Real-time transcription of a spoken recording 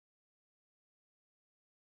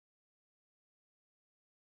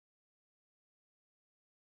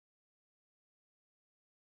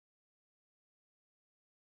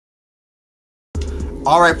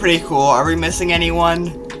Alright, pretty cool. Are we missing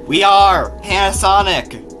anyone? We are!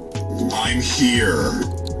 Panasonic! I'm here.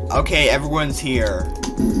 Okay, everyone's here.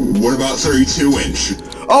 What about 32-inch?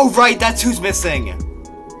 Oh, right, that's who's missing!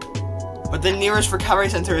 But the nearest recovery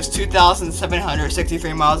center is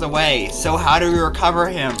 2,763 miles away, so how do we recover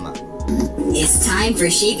him? It's time for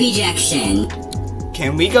sheep ejection.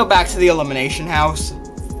 Can we go back to the elimination house?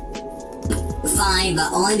 Fine,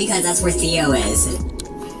 but only because that's where Theo is.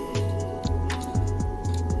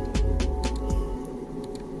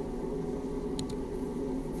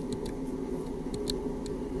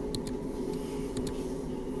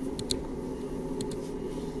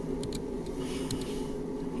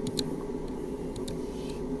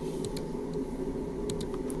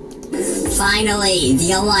 Finally,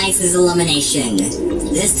 the Alliance's elimination.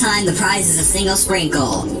 This time the prize is a single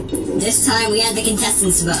sprinkle. This time we have the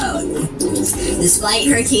contestants vote. Despite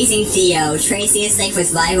her teasing Theo, Tracy is safe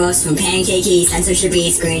with 5 votes from Pancakey, Censorshippy,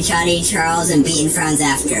 Screenshotty, Charles, and Beaten Frowns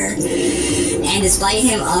After. And despite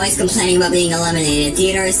him always complaining about being eliminated,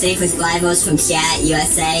 Theodore is safe with 5 votes from Chat,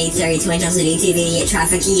 USA, 32-inch LCD TV,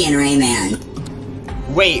 Trafficy, and Rayman.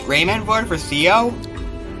 Wait, Rayman voted for Theo?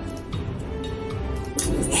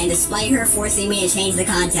 And despite her forcing me to change the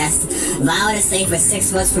contest, Violet is safe with 6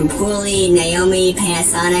 votes from Pooley, Naomi,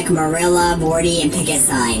 Panasonic, Marilla, Bordy, and Picket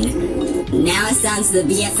Sign. Now it's down to the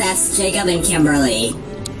BFFs, Jacob and Kimberly.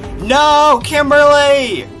 No,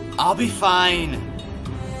 Kimberly! I'll be fine.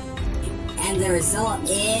 And the result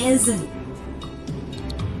is...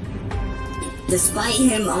 Despite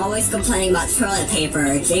him always complaining about toilet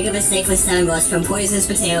paper, Jacob is safe with 7 votes from Poisonous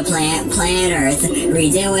Potato Plant, Planet Earth,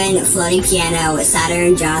 Redoing, Floating Piano,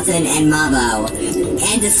 Saturn, Jonathan, and Mabo.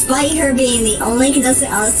 And despite her being the only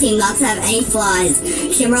contestant on this team not to have any flaws,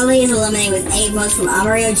 Kimberly is eliminated with 8 votes from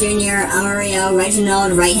Amarillo Jr., Amarillo,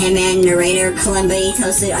 Reginald, Right Hand Man, Narrator, Kalimba,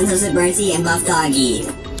 Toasted, Untoasted Burnsie, and Buff Doggy.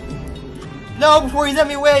 No, before you sent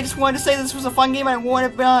me away, I just wanted to say this was a fun game. I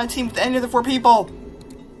wanted to be on a team with any of the 4 people.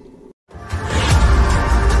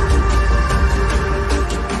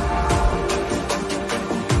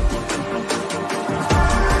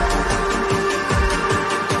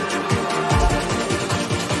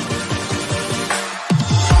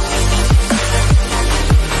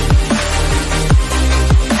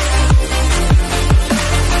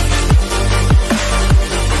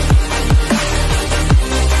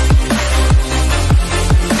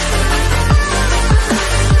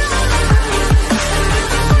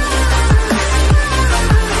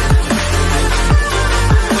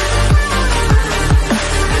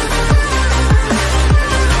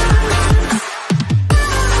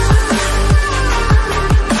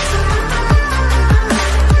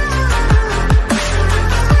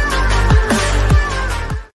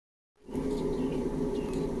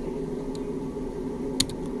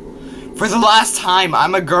 For the last time,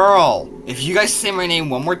 I'm a girl. If you guys say my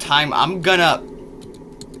name one more time, I'm gonna...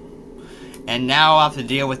 And now I'll have to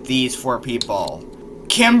deal with these 4 people.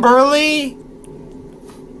 Kimberly?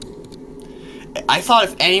 I thought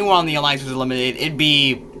if anyone on the Alliance was eliminated, it'd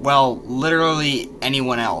be, well, literally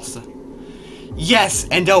anyone else. Yes,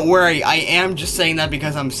 and don't worry, I am just saying that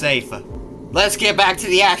because I'm safe. Let's get back to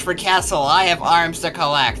the Ashford Castle. I have arms to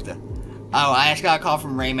collect. Oh, I just got a call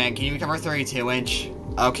from Rayman. Can you recover 32-inch?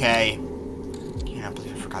 Okay. Can't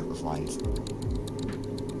believe I forgot those lines.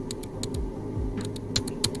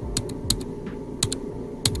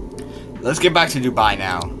 Let's get back to Dubai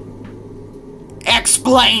now.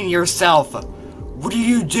 Explain yourself! What are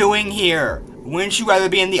you doing here? Wouldn't you rather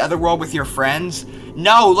be in the other world with your friends?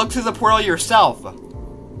 No, look through the portal yourself. What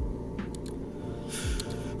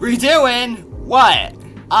are you doing? What?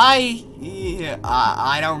 I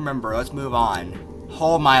don't remember. Let's move on.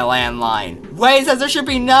 Hold my landline. Wait,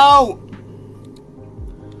 Censorshippy, no!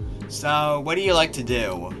 So, what do you like to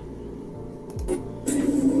do?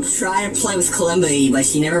 Try to play with Kalimba, but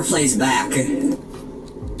she never plays back.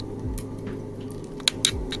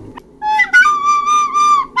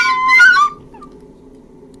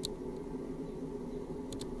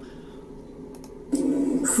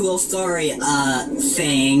 Cool story,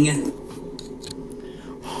 thing.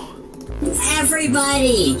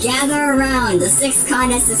 Everybody, gather around. The 6th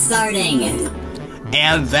contest is starting.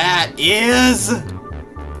 And that is...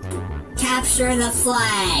 Capture the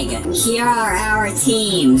flag. Here are our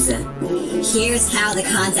teams. Here's how the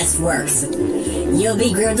contest works. You'll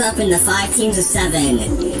be grouped up into 5 teams of 7.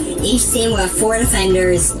 Each team will have 4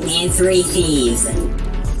 defenders and 3 thieves.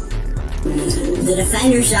 The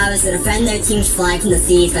defender's job is to defend their team's flag from the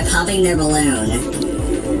thieves by popping their balloon.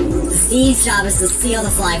 The thieves' job is to steal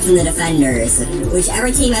the flag from the defenders.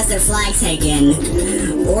 Whichever team has their flag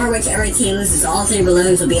taken, or whichever team loses all 3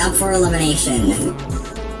 balloons will be up for elimination.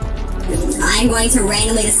 I'm going to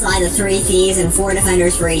randomly decide the 3 thieves and 4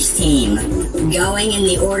 defenders for each team. Going in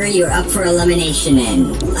the order you're up for elimination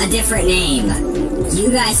in. A different name.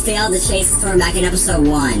 You guys failed to chase the storm back in episode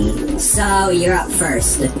 1, so you're up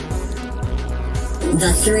first.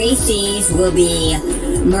 The 3 thieves will be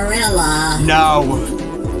Marilla. No.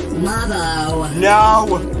 Mabo.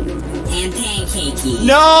 No. And Pancakey.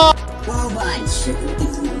 No. Whoa, bunch.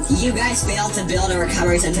 You guys failed to build a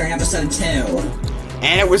recovery center in episode 2.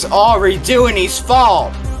 And it was all Redoini's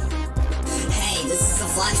fault. Hey, this is a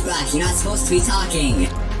flashback. You're not supposed to be talking.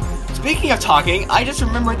 Speaking of talking, I just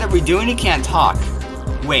remembered that Redoini can't talk.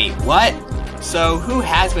 Wait, what? So, who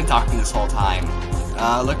has been talking this whole time?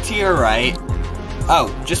 Look to your right.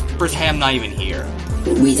 Oh, just pretend I'm not even here.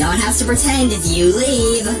 We don't have to pretend if you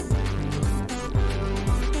leave.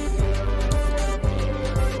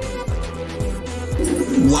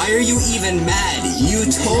 Why are you even mad?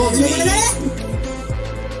 You told me.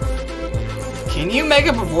 Can you make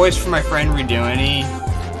up a voice for my friend Redoini?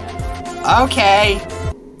 Okay.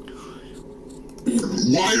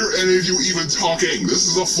 Why are any of you even talking? This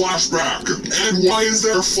is a flashback. And why is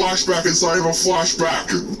there a flashback inside of a flashback?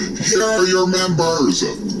 Here are your members.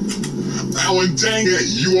 Alan, dang it,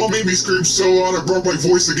 you all made me scream so loud I broke my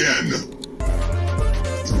voice again.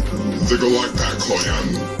 The Galactic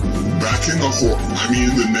Clan. Back in the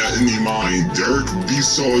in the net in the mine, Derek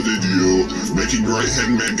besolided you, making your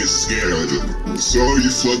right-hand man get scared. So you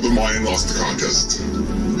fled the mine and lost the contest.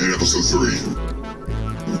 In episode 3.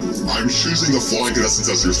 I'm choosing the flying contestants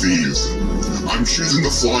as your thieves. I'm choosing the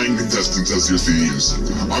flying contestants as your thieves.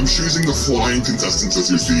 I'm choosing the flying contestants as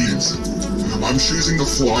your thieves. I'm choosing the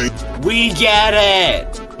flying... We get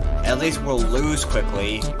it! At least we'll lose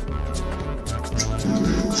quickly.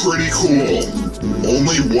 Pretty cool.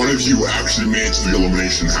 Only one of you actually made it to the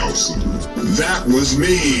elimination house. That was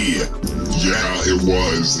me! Yeah, it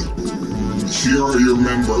was. Here are your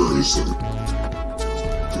members.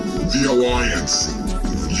 The Alliance.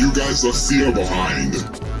 You guys left Theo behind.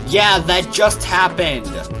 Yeah, that just happened.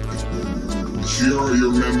 Here are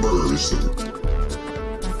your members.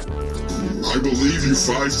 I believe you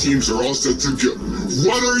 5 teams are all set to go.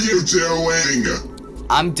 What are you doing?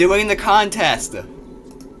 I'm doing the contest.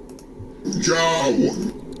 Go!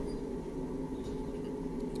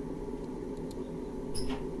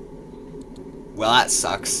 Well, that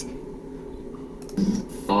sucks.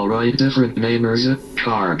 Alright, different namers,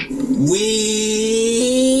 card.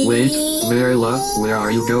 Wait, Marilla, where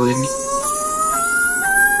are you going?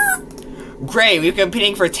 Great, we've been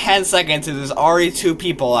competing for 10 seconds and there's already 2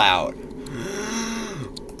 people out.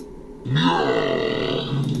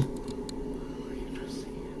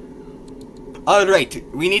 Alright,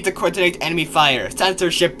 we need to coordinate enemy fire.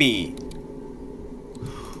 Censorshippy.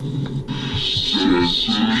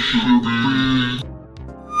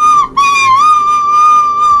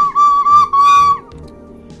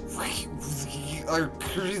 Are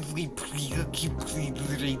currently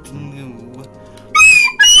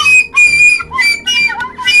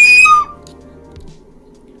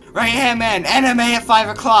right hand man, anime at 5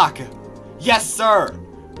 o'clock. Yes, sir.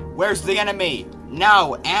 Where's the enemy?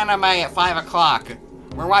 No, anime at 5 o'clock.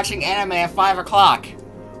 We're watching anime at 5 o'clock.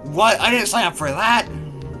 What? I didn't sign up for that.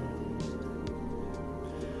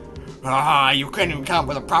 Ah, you couldn't even come up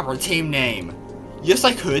with a proper team name. Yes,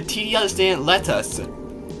 I could. TDL just didn't let us.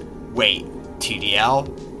 Wait,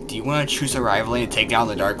 TDL? Do you want to choose a rivalry and take down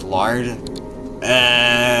the Dark Lord?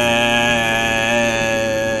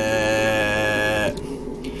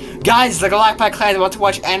 Guys, the Galactic Clan is about to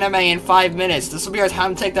watch anime in 5 minutes. This will be our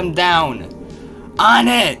time to take them down. On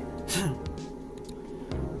it!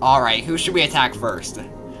 Alright, who should we attack first?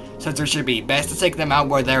 Censorshippy, best to take them out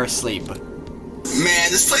where they're asleep. Man,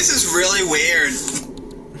 this place is really weird.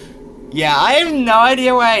 Yeah, I have no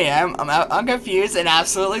idea where I am. I'm confused and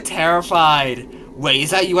absolutely terrified. Wait, is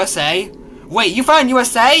that USA? Wait, you found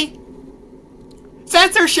USA?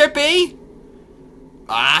 Censorshippy!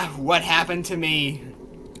 Ah, what happened to me?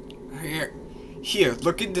 Here,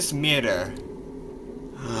 look in this mirror.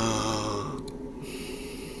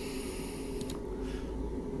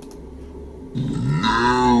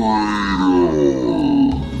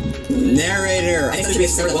 Narrator. I think that should be a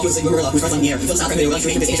story that welcomes the Marilla, who's running the air. He feels out they were like to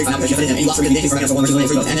make his history from out, but she him, and he lost for conditions for against 1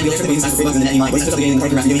 versus 1 and then we later took the free bugs and then any mind. Wasted the game in the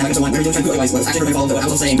parking garage, doing having someone, everyone trying to do otherwise, was actually followed what I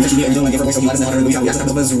was saying, because she knew everyone gave her voice, so he let us know how to do we have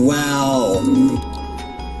to as well.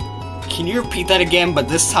 Can you repeat that again, but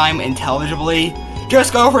this time intelligibly?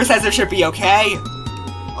 Just go for Censorshippy, okay?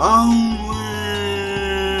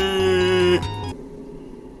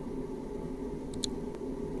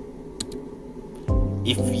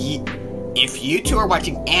 If you two are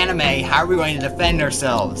watching anime, how are we going to defend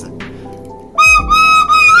ourselves?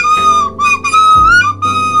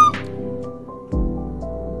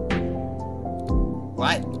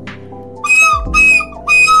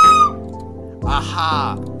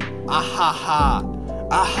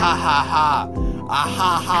 Ah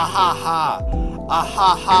ha ha ha ha. Ah ha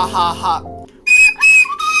ha ha ha.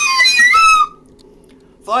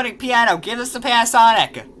 Floating piano, give us the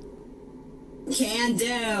Panasonic. Can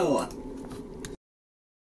do.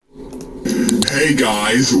 Hey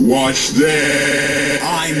guys, watch this.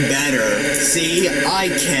 I'm better. See? I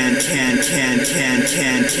can.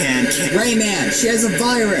 Rayman, she has a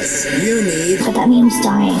virus. You need... But that meme's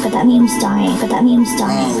dying. But that meme's dying. But that meme's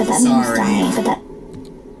dying. Oh, But that meme's dying. But that...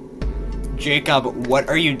 Jacob, what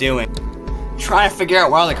are you doing? Trying to figure out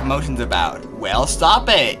what all the commotion's about. Well, stop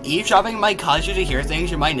it. Eavesdropping might cause you to hear things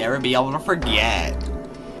you might never be able to forget.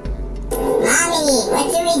 Mommy,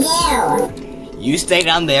 what do we do? You stay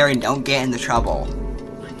down there and don't get into trouble.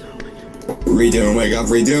 Redo, wake up,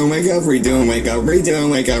 redo, wake up, redo, wake up, redo,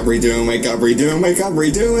 wake up, redo, wake up, redo, wake up,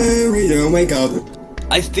 redo, wake up.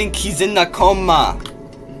 I think he's in a coma.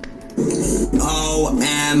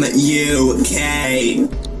 O-M-U-K.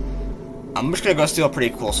 I'm just gonna go steal a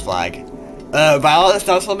pretty cool flag. Violet, that's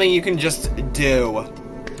not something you can just do.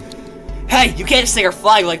 Hey, you can't stick a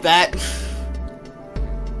flag like that.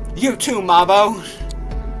 You too, Mabo.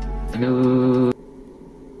 No.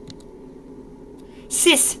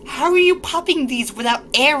 Sis, how are you popping these without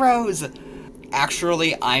arrows?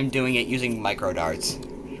 Actually, I'm doing it using micro darts.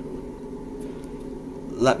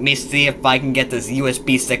 Let me see if I can get this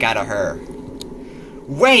USB stick out of her.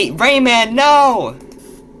 Wait, Rayman, no!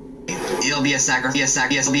 It'll be a sacrifice,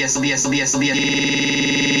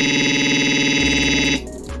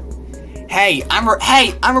 Hey,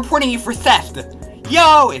 I'm reporting you for theft.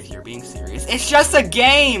 Yo, if you're being serious, it's just a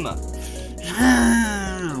game.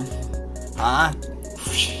 Huh? Ha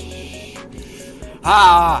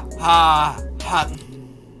ha ha.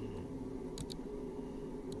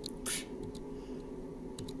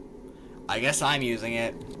 I guess I'm using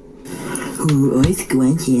it.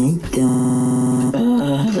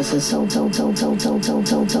 This is so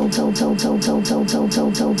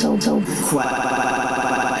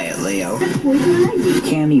Quiet, Leo.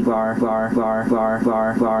 Candy bar.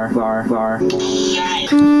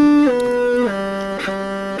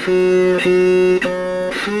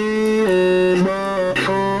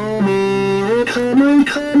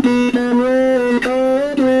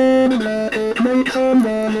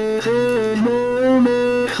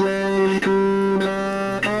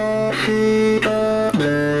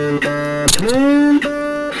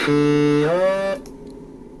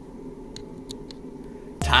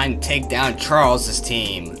 Time to take down Charles's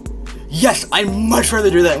team. Yes, I'd much rather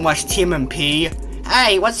do that than watch TMMP.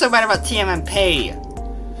 Hey, what's so bad about TMMP?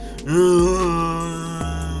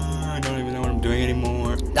 I don't even know what I'm doing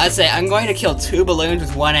anymore. That's it, I'm going to kill 2 balloons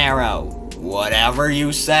with 1 arrow. Whatever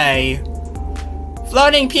you say.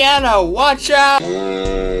 Floating piano, watch out!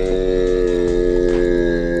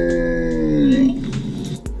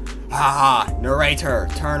 Haha, narrator,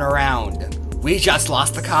 turn around. We just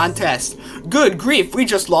lost the contest. Good grief, we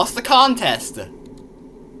just lost the contest.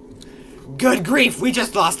 Good grief, we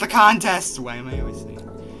just lost the contest. Why am I always saying?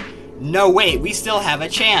 No, wait, we still have a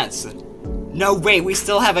chance. No, wait, we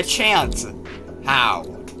still have a chance. How?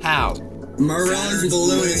 How? Maroon's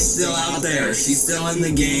balloon is still out there. She's still in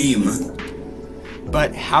the game.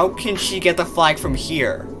 But how can she get the flag from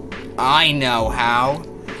here? I know how.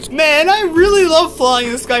 Man, I really love flying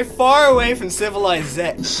in the sky far away from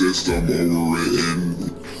civilization. System overwritten.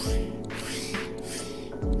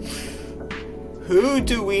 Who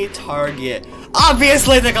do we target?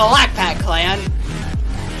 Obviously the Galactic Clan!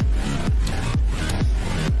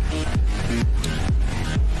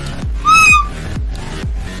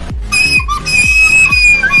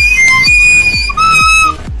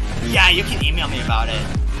 Yeah, you can email me about it.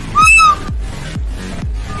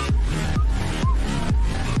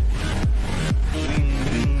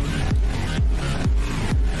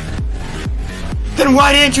 Then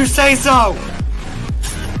why didn't you say so?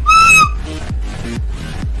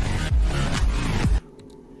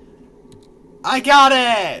 I got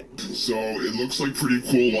it! So, it looks like Pretty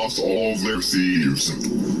Cool lost all of their thieves.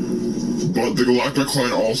 But the Galactic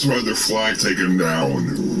Clan also had their flag taken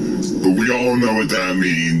down. But we all know what that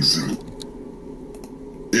means.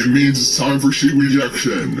 It means it's time for sheet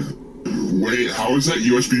rejection. Wait, how is that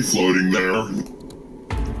USB floating there?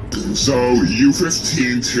 So,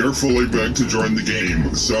 U15 tearfully begged to join the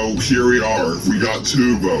game, so here we are. We got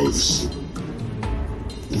 2 votes.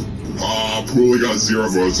 Pooley got 0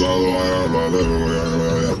 votes.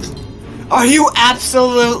 Are you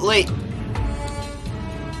absolutely...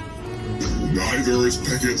 Neither is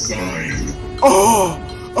picket sign.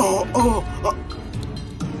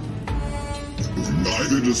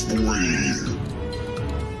 Neither does 40.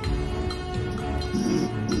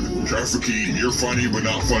 Trafficy, you're funny but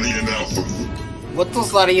not funny enough. What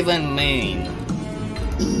does that even mean?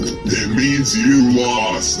 It means you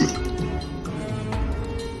lost.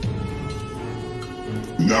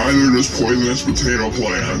 Neither does Poisonous Potato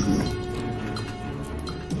Plant.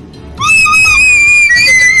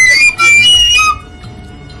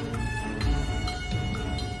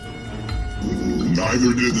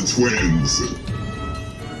 Neither did the twins.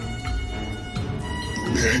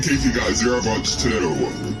 Pancake, you got 0 votes too.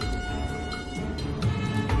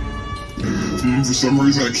 For some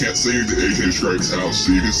reason I can't say to AK Strike's house,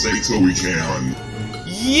 so you can say till we can.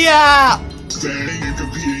 Yeah! Standing and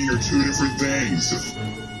competing are 2 different things.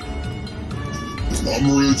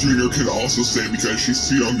 Maria Jr. can also say because she's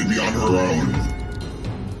too young to be on her own.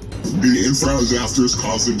 Being in front of disasters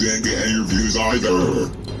constant didn't get any reviews either.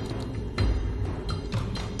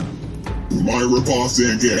 My ripoff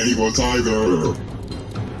didn't get any votes either.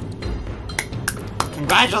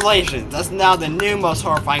 Congratulations! That's now the new most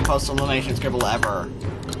horrifying post-elimination scribble ever.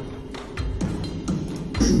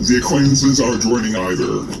 The acquaintances aren't joining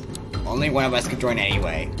either. Only one of us could join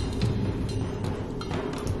anyway.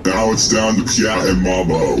 Now it's down to Piat and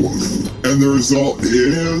Mabo. And the result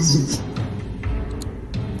is...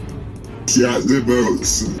 Piat did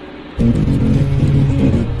votes.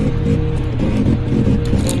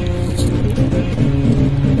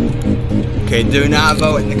 Okay, do not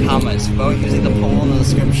vote in the comments. Vote using the poll in the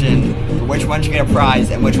description for which one should get a prize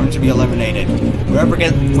and which one should be eliminated.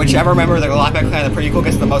 Whichever member of the Galactic Clan of the Prequel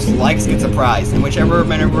gets the most likes gets a prize, and whichever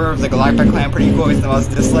member of the Galactic Clan Prequel gets the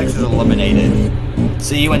most dislikes is eliminated.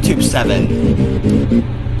 See you in Tube 7.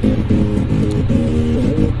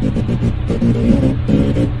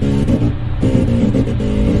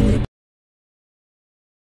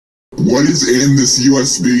 What is in this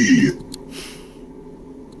USB?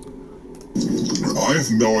 I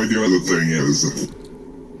have no idea what the thing is.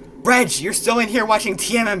 Reg, you're still in here watching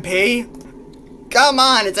TMMP? Come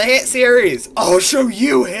on, it's a hit series. I'll show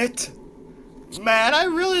you Hit. Man, I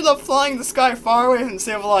really love flying the sky far away from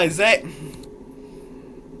civilization.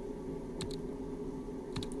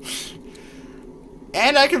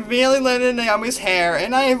 And I conveniently landed in Naomi's hair,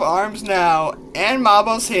 and I have arms now, and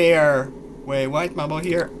Mabo's here. Wait, why is Mabo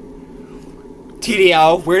here?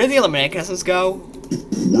 TDO, where did the eliminate contestants go?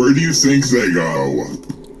 Where do you think they go?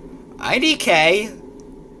 IDK.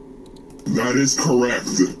 That is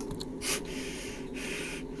correct.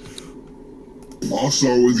 Also,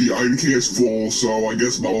 the IDK is full, so I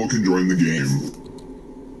guess Mabo can join the game.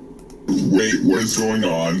 Wait, what is going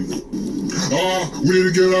on? Ah, we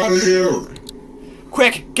need to get out of here!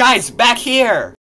 Quick, guys, back here!